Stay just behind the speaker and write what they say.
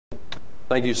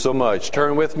Thank you so much.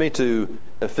 Turn with me to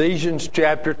Ephesians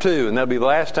chapter 2, and that'll be the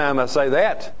last time I say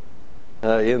that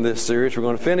in this series. We're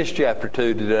going to finish chapter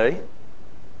 2 today.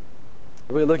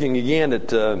 We're looking again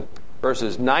at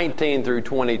verses 19 through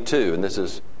 22, and this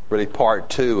is really part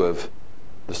 2 of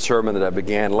the sermon that I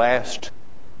began last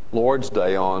Lord's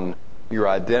Day on your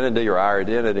identity or our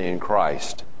identity in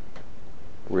Christ.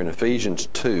 We're in Ephesians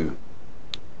 2,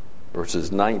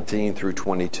 verses 19 through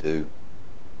 22.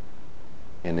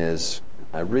 And as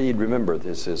I read, remember,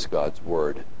 this is God's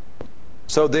Word.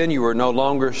 So then you are no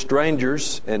longer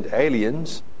strangers and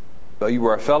aliens, but you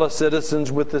are fellow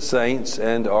citizens with the saints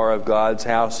and are of God's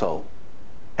household,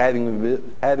 having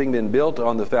been built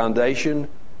on the foundation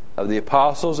of the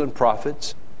apostles and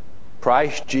prophets,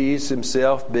 Christ Jesus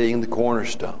himself being the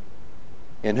cornerstone,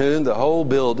 in whom the whole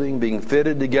building, being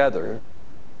fitted together,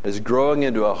 is growing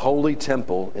into a holy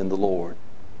temple in the Lord,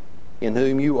 in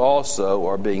whom you also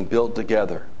are being built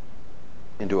together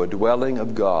into a dwelling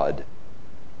of God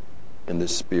in the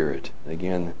Spirit. And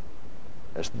again,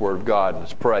 that's the Word of God.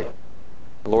 Let's pray.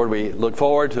 Lord, we look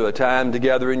forward to a time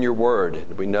together in your Word.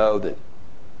 And we know that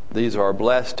these are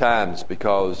blessed times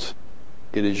because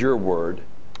it is your Word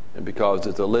and because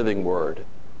it's a living Word.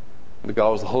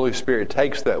 Because the Holy Spirit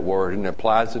takes that Word and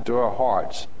applies it to our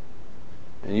hearts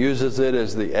and uses it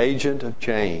as the agent of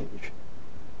change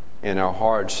in our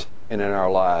hearts and in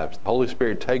our lives. The Holy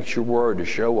Spirit takes your Word to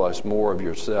show us more of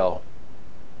yourself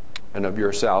and of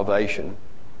your salvation.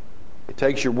 It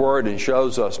takes your Word and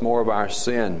shows us more of our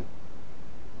sin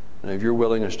and of your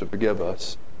willingness to forgive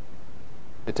us.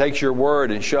 It takes your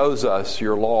Word and shows us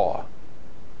your law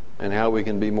and how we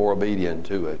can be more obedient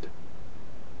to it.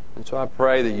 And so I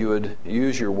pray that you would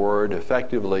use your Word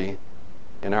effectively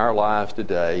in our lives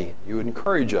today. You would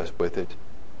encourage us with it.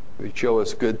 You would show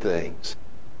us good things.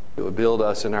 It would build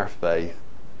us in our faith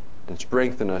and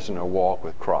strengthen us in our walk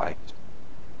with Christ.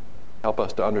 Help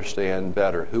us to understand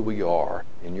better who we are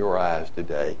in your eyes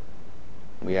today.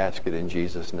 We ask it in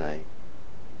Jesus' name.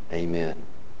 Amen.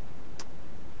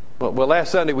 Well,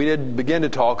 last Sunday we did begin to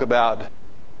talk about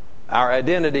our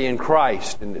identity in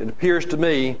Christ. And it appears to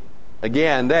me,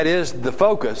 again, that is the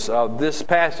focus of this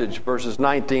passage, verses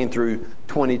 19 through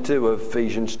 22 of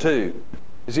Ephesians 2.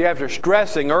 You see, after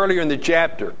stressing earlier in the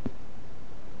chapter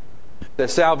that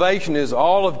salvation is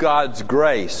all of God's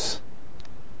grace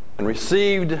and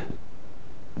received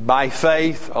by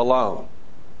faith alone.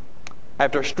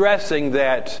 After stressing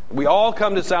that we all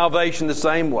come to salvation the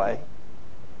same way,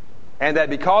 and that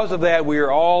because of that we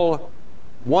are all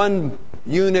one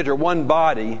unit or one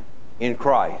body in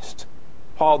Christ,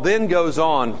 Paul then goes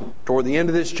on toward the end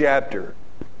of this chapter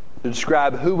to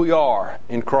describe who we are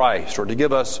in Christ, or to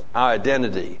give us our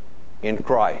identity in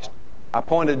Christ. I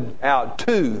pointed out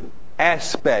two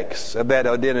aspects of that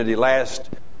identity last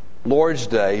Lord's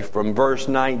Day from verse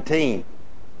 19.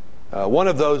 One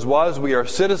of those was we are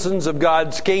citizens of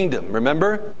God's kingdom.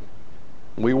 Remember?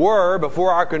 We were,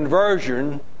 before our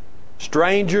conversion,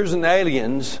 strangers and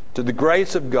aliens to the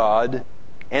grace of God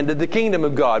and to the kingdom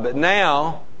of God. But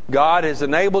now, God has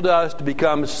enabled us to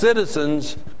become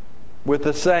citizens with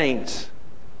the saints.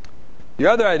 The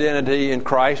other identity in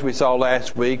Christ we saw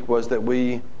last week was that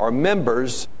we are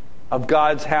members of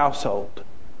God's household.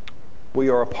 We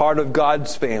are a part of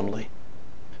God's family.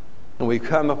 And we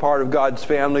become a part of God's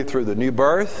family through the new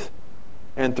birth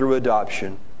and through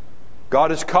adoption.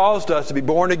 God has caused us to be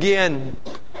born again,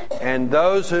 and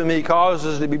those whom He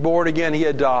causes to be born again, He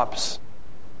adopts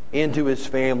into His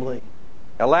family,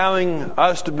 allowing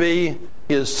us to be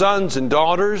His sons and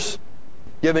daughters,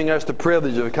 giving us the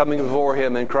privilege of coming before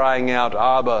Him and crying out,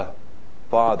 Abba,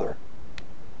 Father.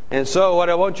 And so what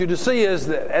I want you to see is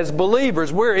that as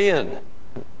believers, we're in.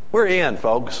 We're in,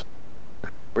 folks.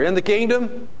 We're in the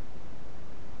kingdom.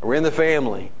 We're in the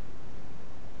family.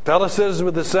 Fellow citizens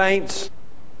with the saints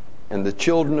and the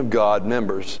children of God,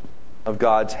 members of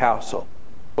God's household.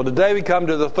 Well, today we come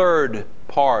to the third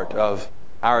part of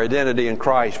our identity in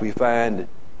Christ we find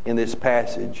in this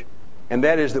passage. And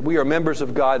that is that we are members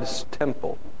of God's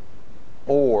temple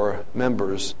or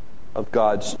members of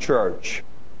God's church.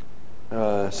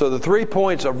 So the 3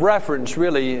 points of reference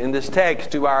really in this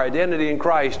text to our identity in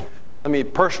Christ, let me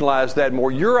personalize that more.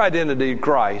 Your identity in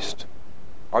Christ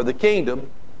are the kingdom,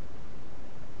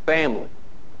 family,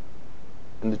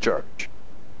 and the church.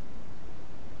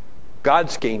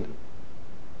 God's kingdom,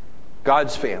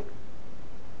 God's family,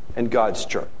 and God's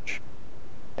church.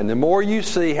 And the more you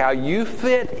see how you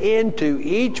fit into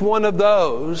each one of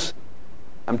those,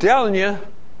 I'm telling you,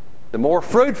 the more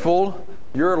fruitful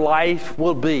your life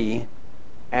will be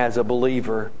as a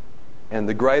believer, and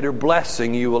the greater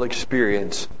blessing you will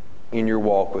experience in your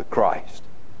walk with Christ.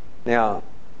 Now,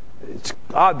 it's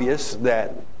obvious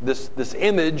that this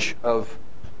image of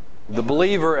the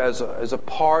believer as a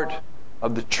part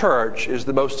of the church is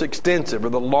the most extensive or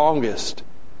the longest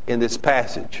in this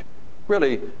passage.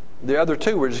 Really, the other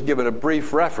two were just given a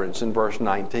brief reference in verse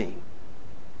 19.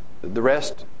 The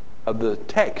rest of the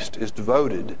text is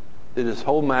devoted to this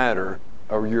whole matter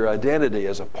of your identity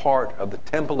as a part of the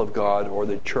temple of God or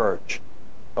the church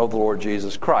of the Lord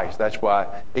Jesus Christ. That's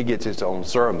why it gets its own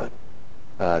sermon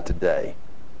today.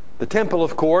 The temple,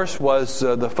 of course, was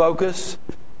the focus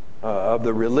of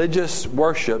the religious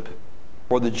worship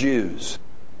for the Jews.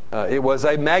 It was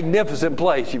a magnificent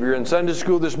place. If you're in Sunday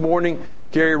school this morning,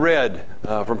 Gary read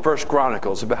from 1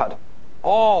 Chronicles about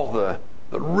all the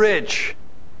rich,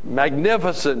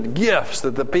 magnificent gifts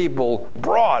that the people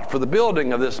brought for the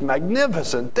building of this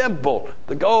magnificent temple,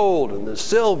 the gold and the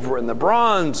silver and the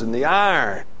bronze and the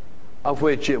iron of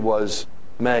which it was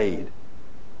made.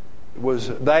 It was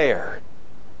there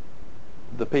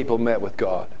the people met with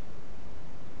God.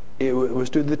 It was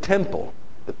to the temple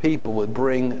the people would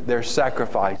bring their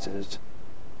sacrifices.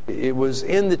 It was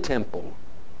in the temple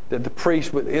that the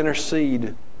priest would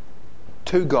intercede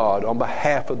to God on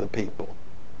behalf of the people.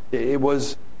 It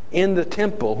was in the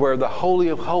temple where the Holy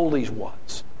of Holies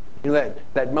was. You know,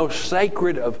 that most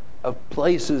sacred of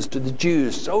places to the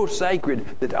Jews, so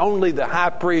sacred that only the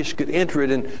high priest could enter it,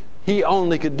 and he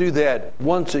only could do that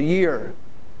once a year.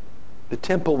 The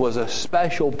temple was a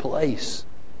special place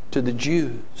to the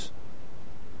Jews.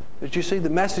 But you see, the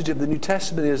message of the New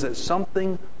Testament is that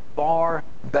something far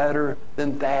better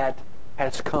than that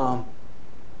has come.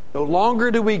 No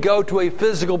longer do we go to a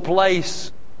physical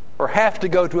place or have to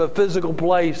go to a physical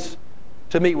place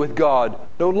to meet with God.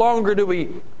 No longer do we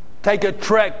take a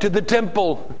trek to the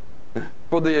temple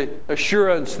for the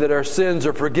assurance that our sins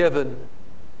are forgiven.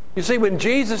 You see, when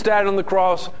Jesus died on the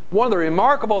cross, one of the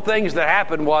remarkable things that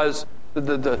happened was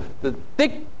the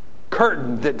thick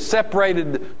curtain that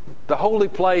separated the holy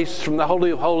place from the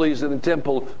Holy of Holies in the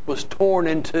temple was torn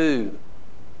in two,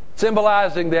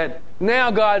 symbolizing that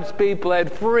now God's people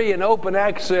had free and open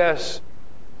access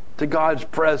to God's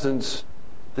presence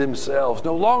themselves.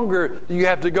 No longer do you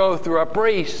have to go through a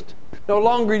priest. No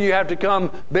longer do you have to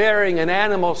come bearing an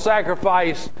animal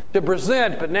sacrifice to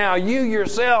present, but now you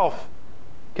yourself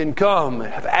can come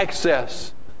and have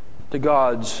access to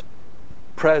God's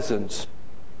presence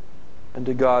and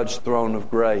to God's throne of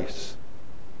grace.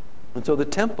 And so the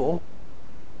temple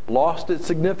lost its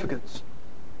significance.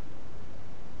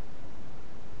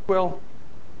 Well,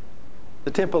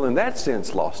 the temple in that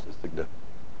sense lost its significance.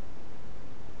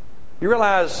 You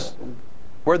realize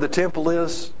where the temple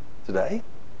is today?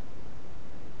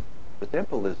 The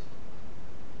temple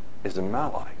is in my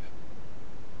life.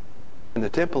 And the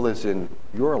temple is in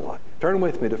your life. Turn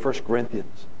with me to 1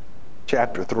 Corinthians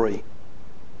chapter 3.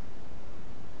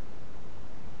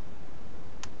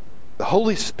 The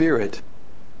Holy Spirit,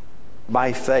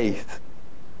 by faith,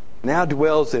 now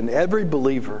dwells in every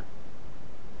believer,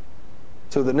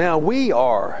 so that now we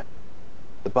are,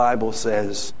 the Bible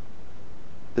says,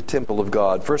 the temple of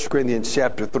God. 1 Corinthians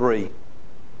chapter 3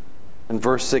 and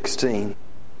verse 16.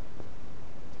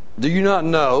 Do you not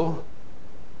know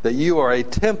that you are a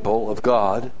temple of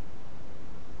God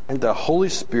and the Holy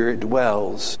Spirit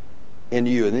dwells in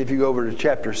you? And if you go over to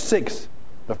chapter 6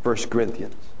 of 1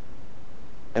 Corinthians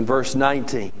and verse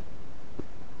 19.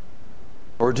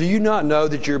 Or do you not know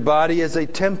that your body is a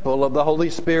temple of the Holy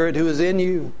Spirit who is in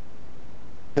you,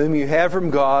 whom you have from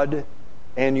God,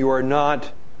 and you are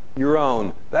not your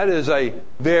own? That is a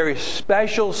very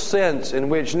special sense in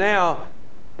which now,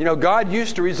 God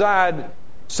used to reside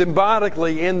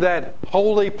symbolically in that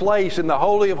holy place, in the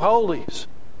Holy of Holies.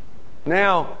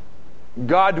 Now,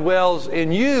 God dwells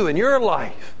in you, in your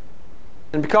life.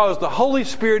 And because the Holy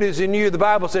Spirit is in you, the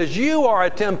Bible says you are a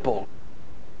temple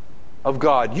of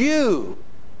God. You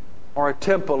are a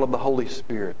temple of the Holy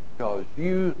Spirit because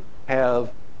you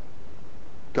have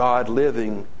God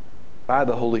living by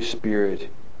the Holy Spirit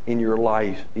in your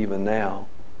life even now.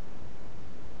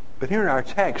 But here in our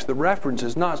text, the reference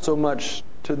is not so much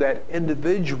to that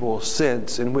individual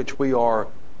sense in which we are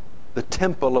the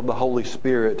temple of the Holy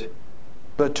Spirit,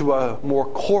 but to a more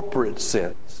corporate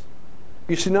sense.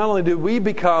 You see, not only do we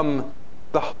become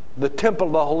the temple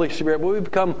of the Holy Spirit, but we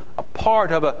become a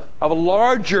part of a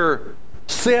larger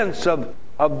sense of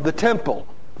the temple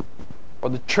or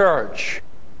the church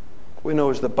we know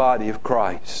as the body of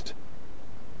Christ.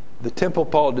 The temple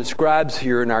Paul describes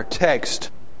here in our text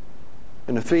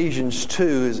in Ephesians 2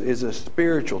 is a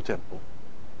spiritual temple.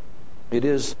 It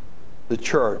is the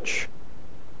church,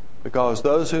 because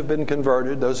those who have been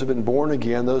converted, those who have been born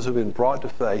again, those who have been brought to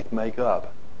faith make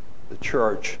up the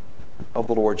church of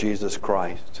the Lord Jesus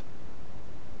Christ.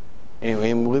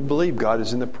 And we believe God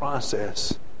is in the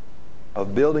process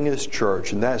of building His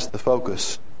church, and that's the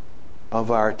focus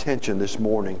of our attention this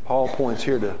morning. Paul points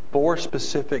here to 4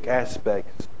 specific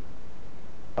aspects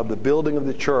of the building of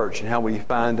the church and how we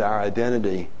find our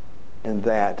identity in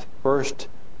that. First,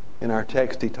 in our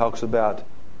text, he talks about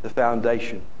the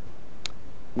foundation.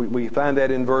 We find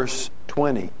that in verse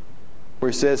 20, where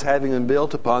it says, having been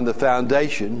built upon the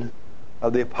foundation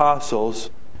of the apostles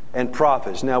and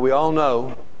prophets. Now, we all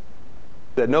know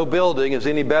that no building is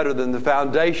any better than the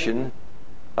foundation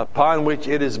upon which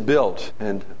it is built.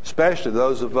 And especially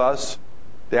those of us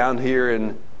down here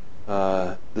in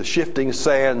the shifting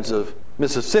sands of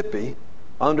Mississippi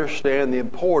understand the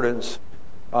importance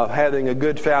of having a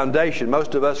good foundation.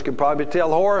 Most of us can probably tell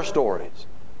horror stories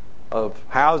of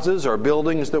houses or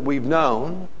buildings that we've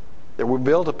known that were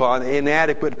built upon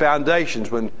inadequate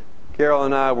foundations. When Carol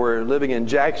and I were living in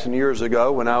Jackson years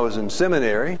ago, when I was in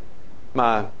seminary,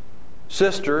 my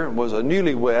sister was a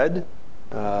newlywed,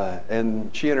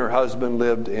 and she and her husband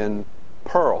lived in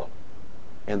Pearl.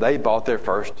 And they bought their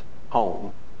first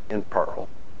home in Pearl.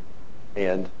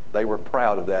 And they were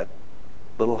proud of that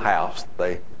little house that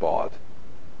they bought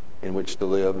in which to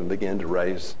live and begin to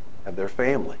have their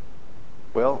family.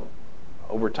 Well,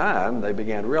 over time, they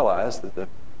began to realize that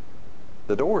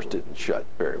the doors didn't shut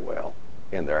very well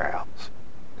in their house.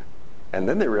 And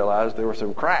then they realized there were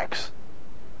some cracks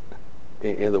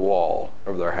in the wall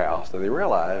of their house. And they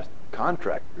realized the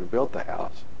contractor who built the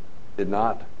house did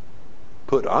not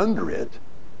put under it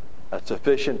a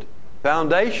sufficient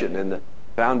foundation. And the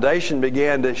foundation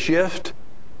began to shift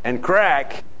and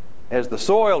crack as the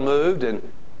soil moved.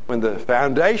 And when the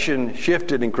foundation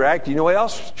shifted and cracked, you know what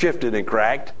else shifted and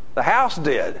cracked? The house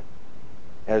did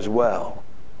as well.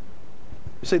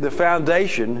 You see, the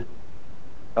foundation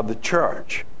of the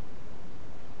church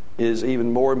is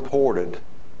even more important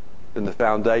than the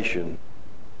foundation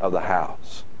of the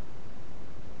house.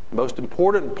 The most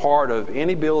important part of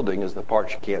any building is the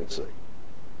part you can't see.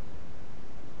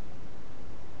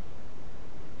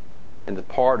 And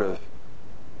the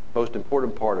most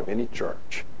important part of any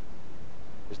church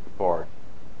is the part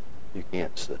you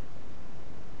can't see.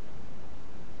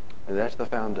 And that's the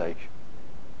foundation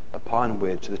upon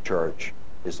which the church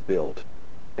is built.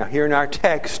 Now, here in our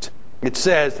text, it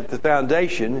says that the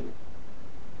foundation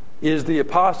is the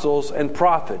apostles and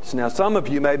prophets. Now, some of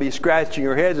you may be scratching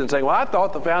your heads and saying, well, I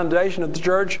thought the foundation of the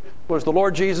church was the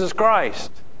Lord Jesus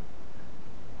Christ.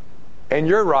 And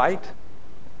you're right.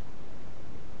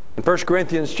 In 1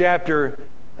 Corinthians chapter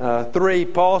 3,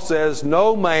 Paul says,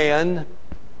 no man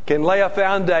can lay a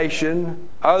foundation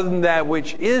other than that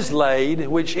which is laid,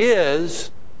 which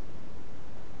is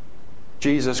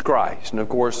Jesus Christ. And of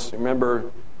course,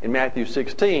 remember in Matthew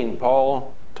 16,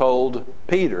 Paul told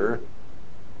Peter,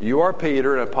 you are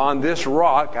Peter, and upon this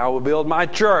rock I will build my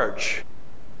church.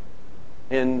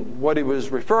 And what he was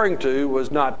referring to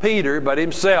was not Peter, but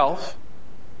himself.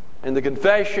 And the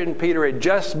confession Peter had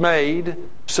just made,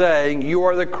 saying, you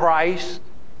are the Christ,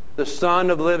 the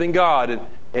Son of the living God.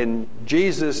 And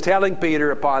Jesus telling Peter,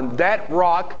 upon that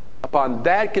rock, upon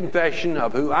that confession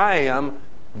of who I am,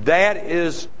 that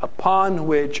is upon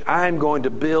which I'm going to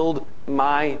build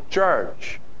my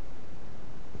church.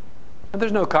 And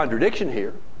there's no contradiction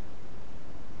here.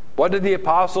 What did the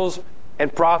apostles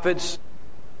and prophets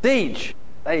teach?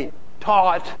 They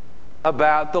taught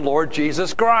about the Lord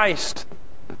Jesus Christ.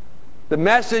 The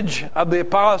message of the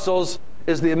apostles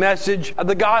is the message of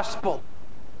the gospel.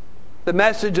 The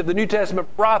message of the New Testament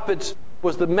prophets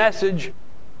was the message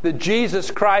that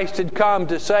Jesus Christ had come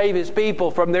to save His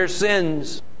people from their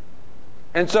sins.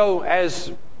 And so,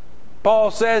 as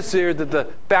Paul says here, that the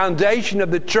foundation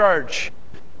of the church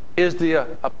is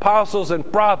the apostles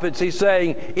and prophets, he's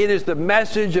saying it is the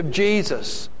message of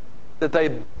Jesus that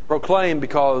they proclaim,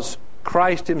 because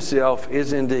Christ Himself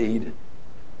is indeed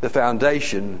the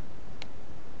foundation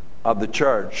of the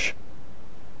church.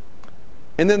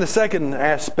 And then the second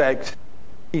aspect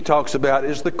he talks about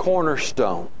is the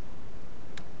cornerstone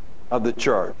of the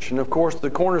church. And of course, the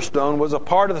cornerstone was a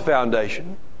part of the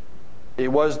foundation. It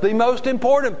was the most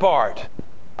important part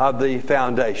of the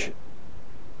foundation.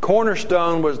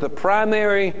 Cornerstone was the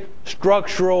primary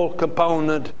structural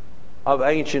component of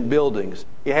ancient buildings.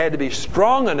 It had to be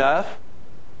strong enough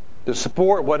to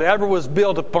support whatever was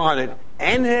built upon it,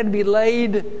 and it had to be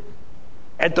laid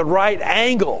at the right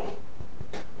angle,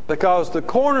 because the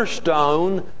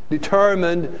cornerstone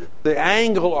determined the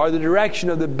angle or the direction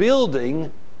of the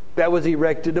building that was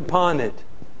erected upon it.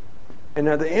 And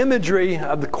now the imagery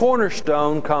of the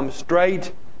cornerstone comes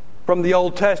straight from the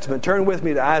Old Testament. Turn with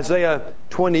me to Isaiah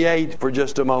 28 for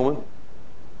just a moment,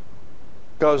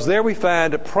 because there we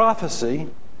find a prophecy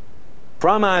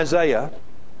from Isaiah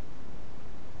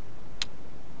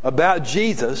about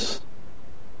Jesus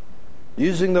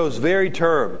using those very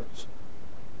terms.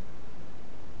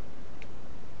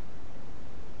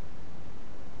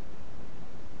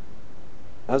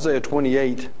 Isaiah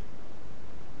 28,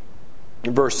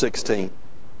 in verse 16.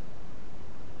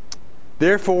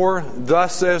 Therefore,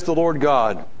 thus says the Lord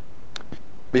God,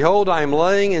 Behold, I am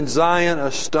laying in Zion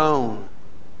a stone,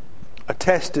 a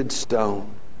tested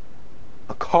stone,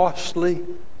 a costly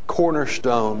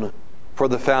cornerstone for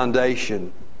the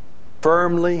foundation,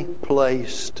 firmly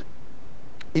placed.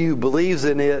 He who believes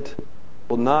in it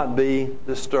will not be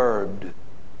disturbed.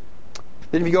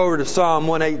 Then if you go over to Psalm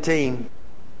 118,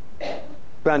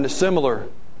 find a similar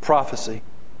prophecy.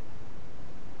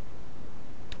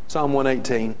 Psalm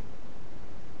 118.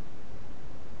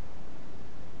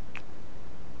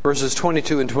 Verses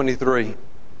 22 and 23.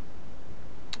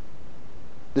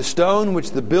 The stone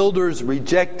which the builders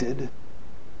rejected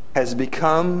has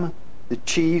become the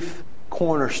chief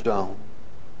cornerstone.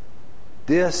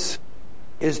 This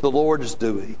is the Lord's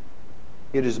doing.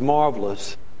 It is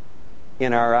marvelous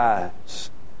in our eyes.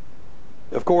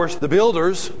 Of course, the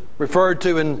builders referred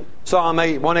to in Psalm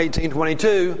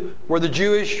 118:22 were the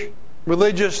Jewish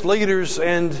religious leaders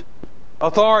and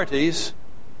authorities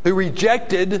who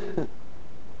rejected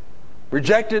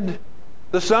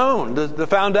the stone, the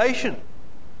foundation,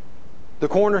 the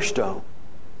cornerstone.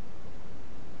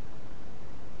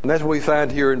 And that's what we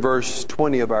find here in verse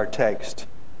 20 of our text,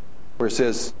 where it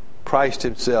says, Christ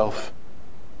himself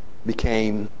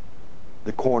became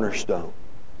the cornerstone.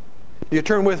 You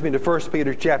turn with me to 1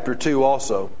 Peter chapter 2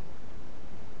 also.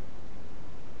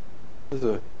 There's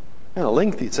a kind of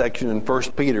lengthy section in 1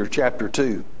 Peter chapter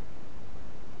 2,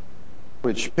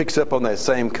 which picks up on that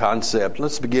same concept.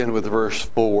 Let's begin with verse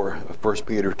 4 of 1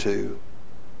 Peter 2.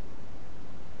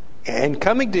 And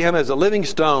coming to him as a living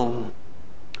stone,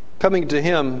 coming to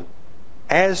him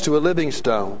as to a living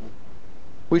stone,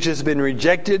 which has been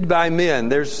rejected by men.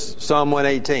 There's Psalm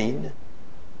 118.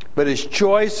 But is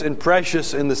choice and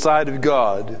precious in the sight of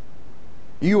God.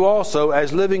 You also,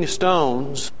 as living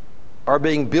stones, are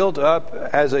being built up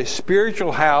as a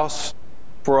spiritual house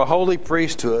for a holy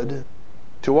priesthood,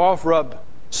 to offer up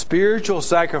spiritual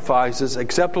sacrifices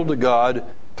acceptable to God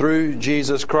through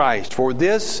Jesus Christ. For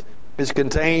this is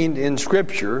contained in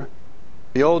Scripture,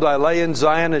 Behold, I lay in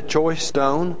Zion a choice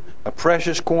stone, a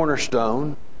precious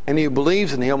cornerstone, and he who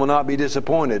believes in him will not be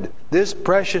disappointed. This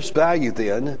precious value,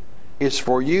 then, is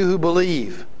for you who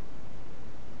believe.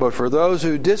 But for those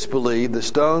who disbelieve, the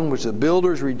stone which the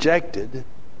builders rejected,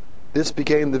 this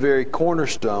became the very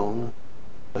cornerstone,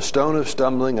 a stone of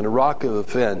stumbling and a rock of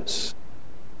offense.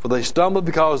 For they stumbled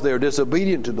because they are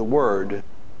disobedient to the word,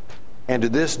 and to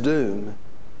this doom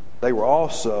they were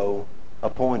also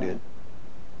appointed.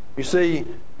 You see,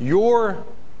 your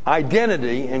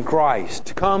identity in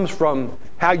Christ comes from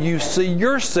how you see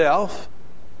yourself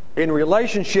in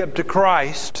relationship to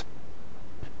Christ,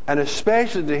 and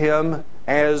especially to him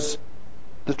as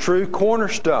the true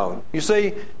cornerstone. You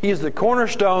see, he is the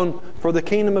cornerstone for the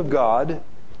kingdom of God.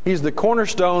 He's the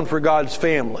cornerstone for God's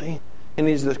family. And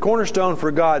he's the cornerstone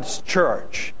for God's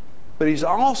church. But he's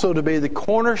also to be the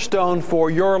cornerstone for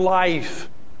your life.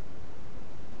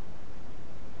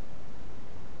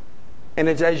 And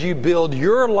it's as you build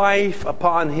your life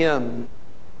upon him,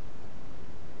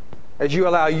 as you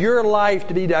allow your life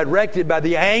to be directed by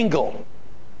the angle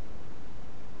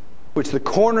which the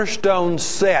cornerstone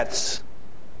sets,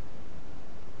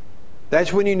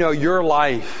 that's when you know your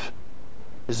life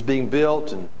is being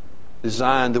built and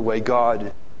designed the way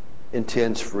God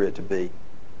intends for it to be.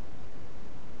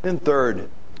 Then third,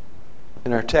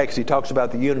 in our text, he talks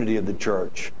about the unity of the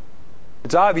church.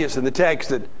 It's obvious in the text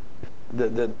that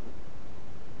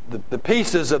the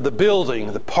pieces of the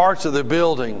building, the parts of the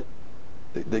building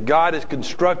that God is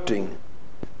constructing,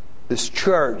 this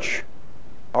church,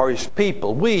 are his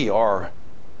people. We are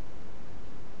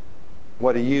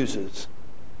what he uses.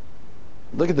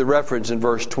 Look at the reference in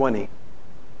verse 20,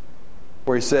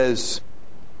 where he says,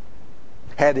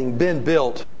 having been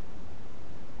built,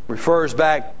 refers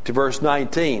back to verse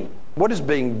 19. What is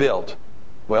being built?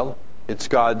 Well, it's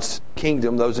God's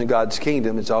kingdom, those in God's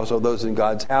kingdom. It's also those in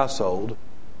God's household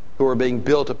who are being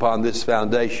built upon this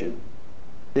foundation.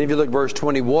 Then if you look at verse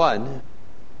 21,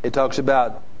 it talks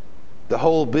about the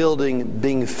whole building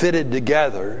being fitted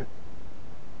together.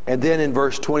 And then in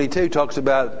verse 22 talks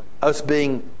about us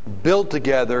being built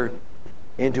together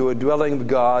into a dwelling of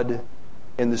God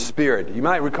in the Spirit. You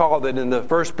might recall that in the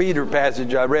 1 Peter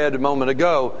passage I read a moment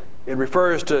ago, it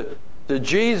refers to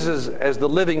Jesus as the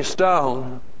living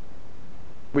stone.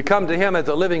 We come to him as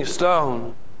the living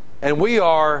stone, and we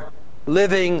are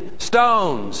living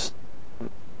stones.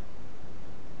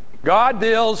 God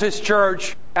builds His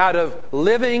church out of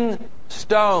living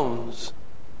stones.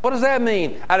 What does that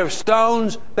mean? Out of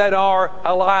stones that are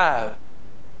alive.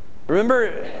 Remember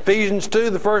Ephesians 2,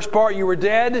 the first part, you were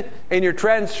dead in your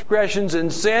transgressions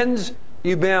and sins.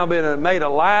 You've now been made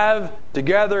alive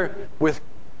together with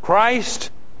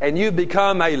Christ, and you've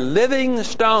become a living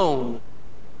stone.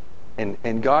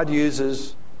 And God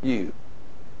uses you,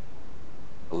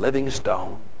 a living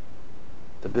stone,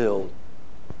 to build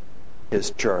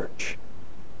His church.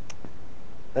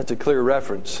 That's a clear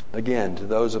reference, again, to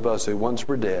those of us who once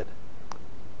were dead,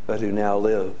 but who now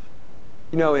live.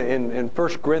 You know, in 1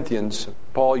 Corinthians,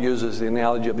 Paul uses the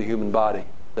analogy of the human body,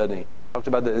 doesn't he? He talks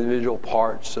about the individual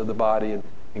parts of the body,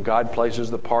 and God places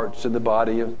the parts in the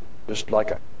body, just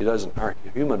like He does in our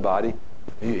human body.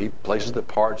 He places the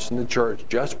parts in the church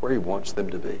just where He wants them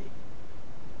to be.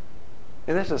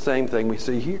 And that's the same thing we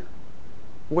see here,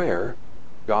 where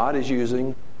God is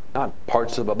using not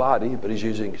parts of a body, but He's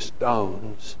using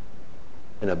stones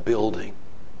in a building.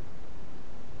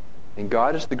 And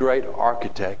God is the great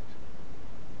architect,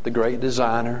 the great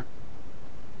designer,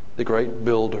 the great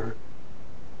builder,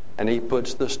 and He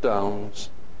puts the stones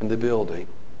in the building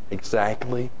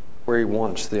exactly where He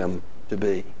wants them to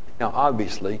be. Now,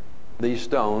 obviously, these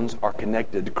stones are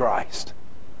connected to Christ.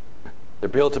 They're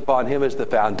built upon Him as the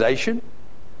foundation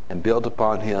and built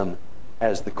upon Him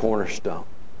as the cornerstone.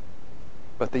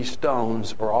 But these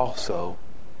stones are also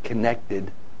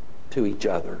connected to each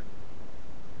other.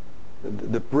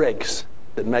 The bricks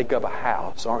that make up a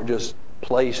house aren't just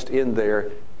placed in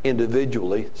there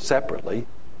individually, separately,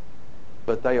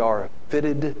 but they are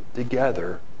fitted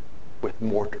together with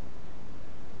mortar.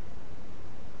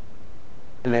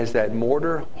 And as that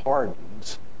mortar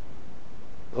hardens,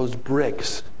 those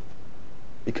bricks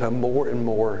become more and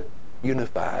more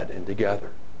unified and together.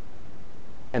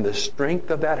 And the strength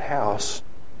of that house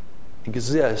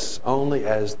exists only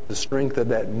as the strength of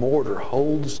that mortar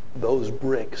holds those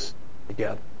bricks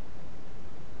together.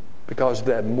 Because if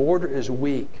that mortar is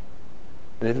weak,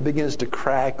 and if it begins to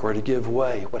crack or to give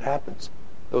way, what happens?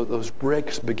 Those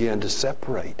bricks begin to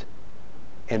separate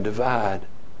and divide,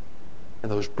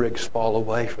 and those bricks fall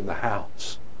away from the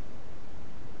house.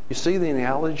 You see the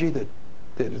analogy that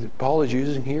Paul is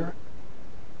using here?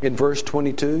 In verse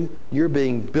 22, you're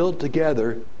being built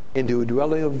together into a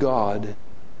dwelling of God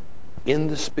in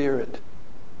the Spirit.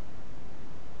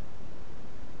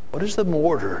 What is the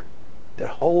mortar that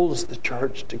holds the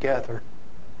church together?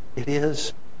 It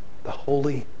is the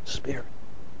Holy Spirit.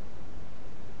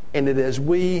 And it is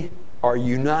we are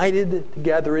united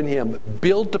together in Him,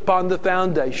 built upon the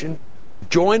foundation,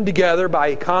 joined together by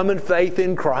a common faith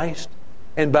in Christ,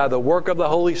 and by the work of the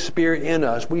Holy Spirit in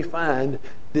us, we find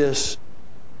this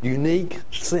unique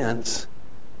sense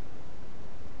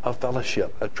of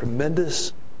fellowship, a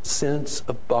tremendous sense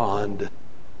of bond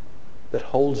that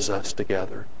holds us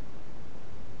together.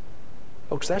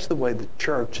 Folks, that's the way the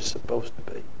church is supposed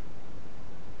to be.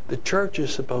 The church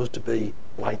is supposed to be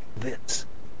like this.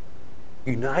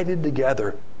 United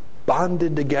together,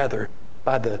 bonded together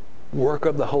by the work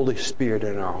of the Holy Spirit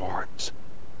in our hearts.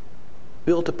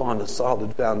 Built upon a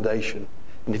solid foundation.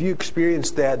 And if you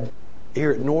experience that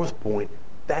here at North Point,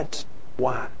 that's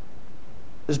why.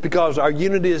 It's because our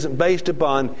unity isn't based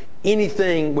upon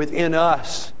anything within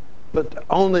us, but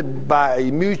only by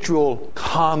a mutual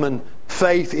common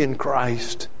faith in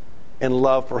Christ and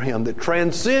love for Him that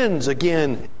transcends,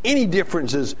 again, any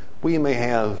differences we may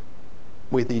have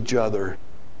with each other.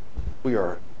 We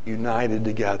are united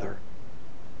together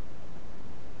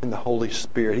in the Holy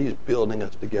Spirit. He's building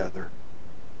us together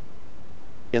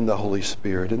in the Holy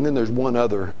Spirit. And then there's one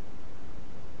other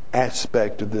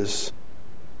aspect of this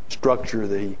structure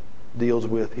that he deals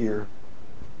with here,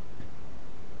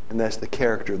 and that's the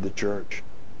character of the church.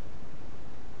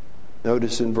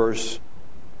 Notice in verse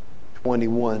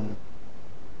 21,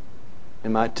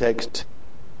 in my text,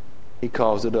 he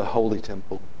calls it a holy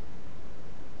temple,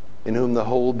 in whom the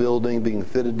whole building being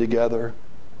fitted together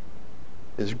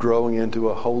is growing into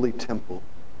a holy temple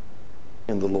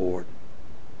in the Lord.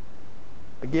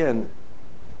 Again,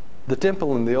 the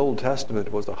temple in the Old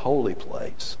Testament was a holy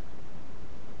place.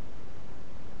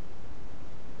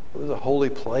 It was a holy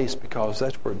place because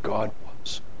that's where God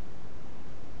was.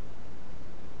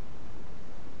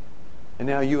 And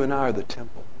now you and I are the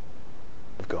temple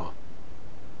of God.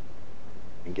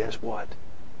 And guess what?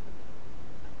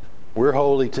 We're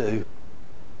holy too.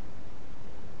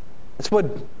 That's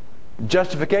what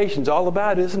justification's all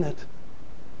about, isn't it?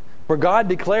 Where God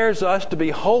declares us to be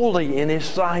holy in His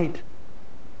sight.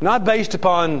 Not based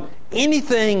upon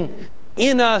anything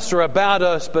in us or about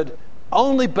us, but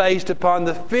only based upon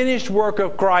the finished work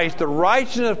of Christ, the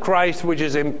righteousness of Christ, which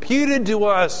is imputed to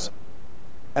us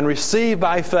and received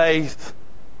by faith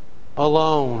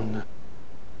alone.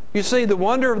 You see, the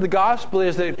wonder of the gospel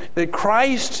is that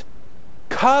Christ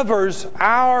covers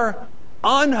our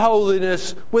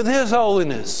unholiness with His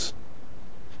holiness.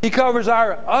 He covers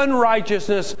our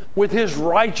unrighteousness with His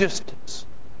righteousness.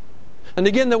 And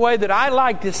again, the way that I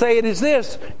like to say it is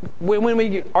this: when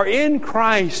we are in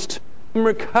Christ, when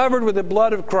we're covered with the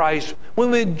blood of Christ,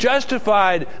 when we're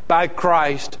justified by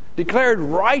Christ, declared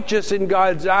righteous in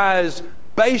God's eyes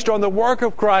based on the work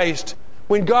of Christ,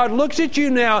 when God looks at you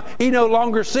now, He no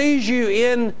longer sees you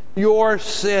in your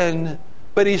sin,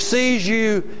 but He sees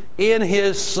you in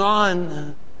His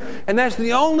Son. And that's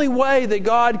the only way that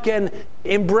God can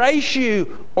embrace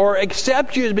you or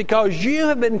accept you, is because you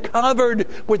have been covered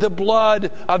with the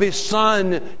blood of His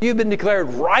Son. You've been declared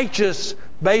righteous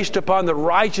based upon the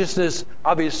righteousness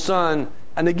of His Son.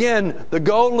 And again, the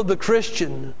goal of the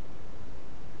Christian,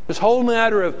 this whole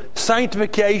matter of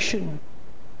sanctification,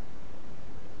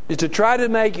 is to try to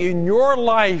make in your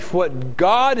life what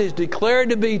God has declared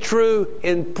to be true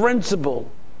in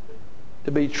principle,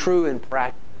 to be true in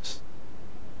practice.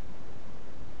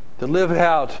 To live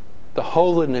out the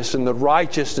holiness and the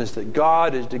righteousness that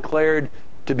God has declared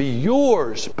to be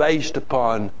yours based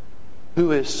upon who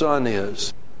His Son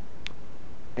is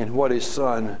and what His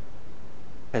Son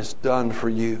has done for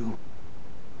you.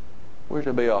 We're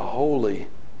to be a holy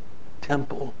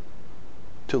temple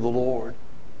to the Lord.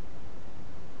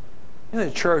 The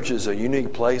church is a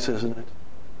unique place, isn't it?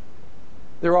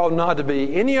 There ought not to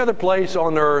be any other place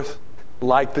on earth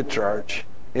like the church.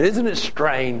 And isn't it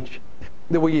strange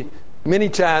that we many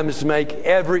times make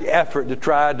every effort to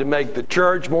try to make the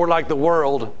church more like the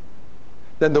world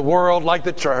than the world like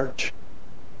the church?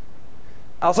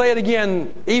 I'll say it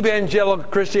again: evangelical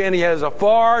Christianity has a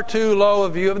far too low a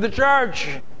view of the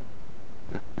church.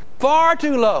 Far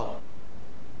too low.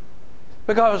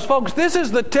 Because, folks, this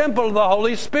is the temple of the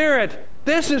Holy Spirit.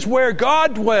 This is where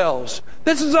God dwells.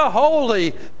 This is a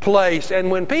holy place.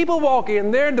 And when people walk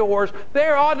in their doors,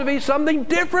 there ought to be something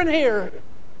different here.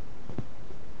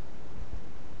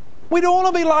 We don't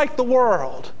want to be like the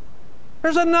world.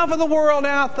 There's enough of the world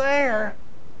out there.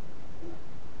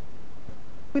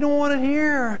 We don't want it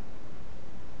here.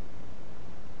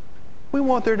 We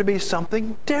want there to be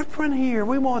something different here.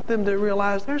 We want them to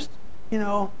realize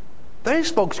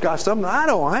these folks got something I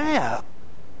don't have.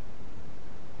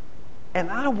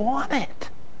 And I want it.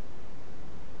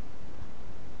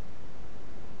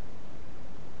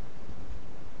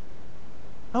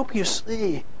 I hope you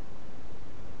see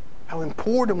how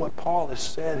important what Paul has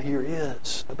said here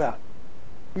is about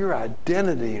your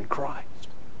identity in Christ.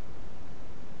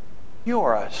 You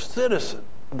are a citizen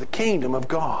of the kingdom of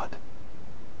God.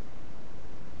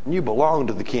 And you belong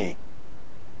to the King.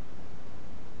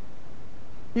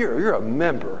 You're a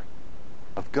member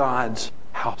of God's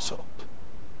household.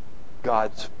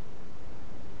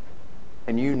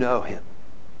 And you know Him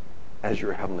as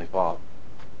your Heavenly Father.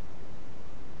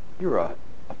 You're a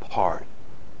part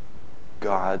of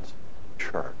God's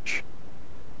church.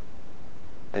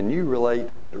 And you relate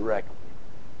directly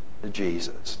to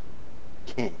Jesus,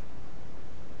 King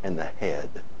and the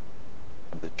head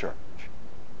of the church.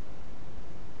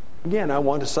 Again, I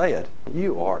want to say it.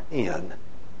 You are in.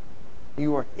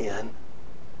 You are in.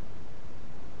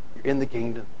 You're in the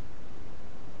kingdom.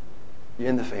 You're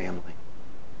in the family.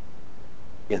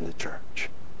 In the church.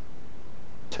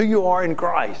 It's who you are in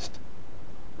Christ.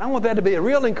 I want that to be a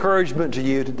real encouragement to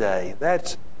you today.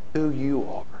 That's who you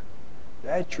are.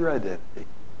 That's your identity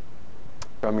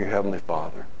from your Heavenly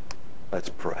Father. Let's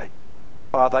pray.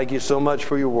 Father, thank you so much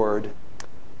for your word.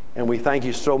 And we thank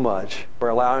you so much for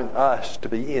allowing us to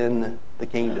be in the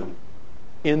kingdom,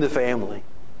 in the family,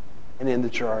 and in the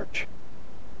church.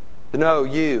 To know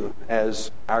you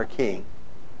as our King.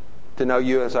 To know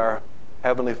you as our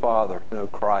Heavenly Father. To know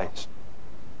Christ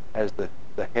as the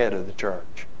head of the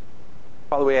church.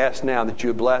 Father, we ask now that you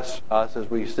would bless us as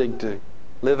we seek to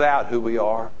live out who we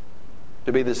are,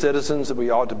 to be the citizens that we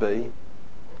ought to be,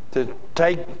 to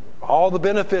take all the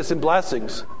benefits and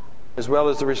blessings as well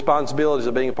as the responsibilities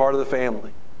of being a part of the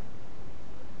family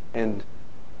and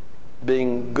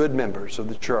being good members of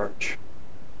the church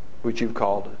which you've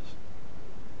called us.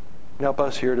 Help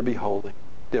us here to be holy,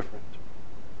 different.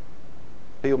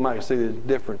 People might see the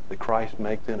difference that Christ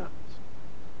makes in us.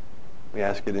 We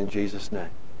ask it in Jesus' name.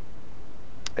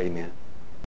 Amen.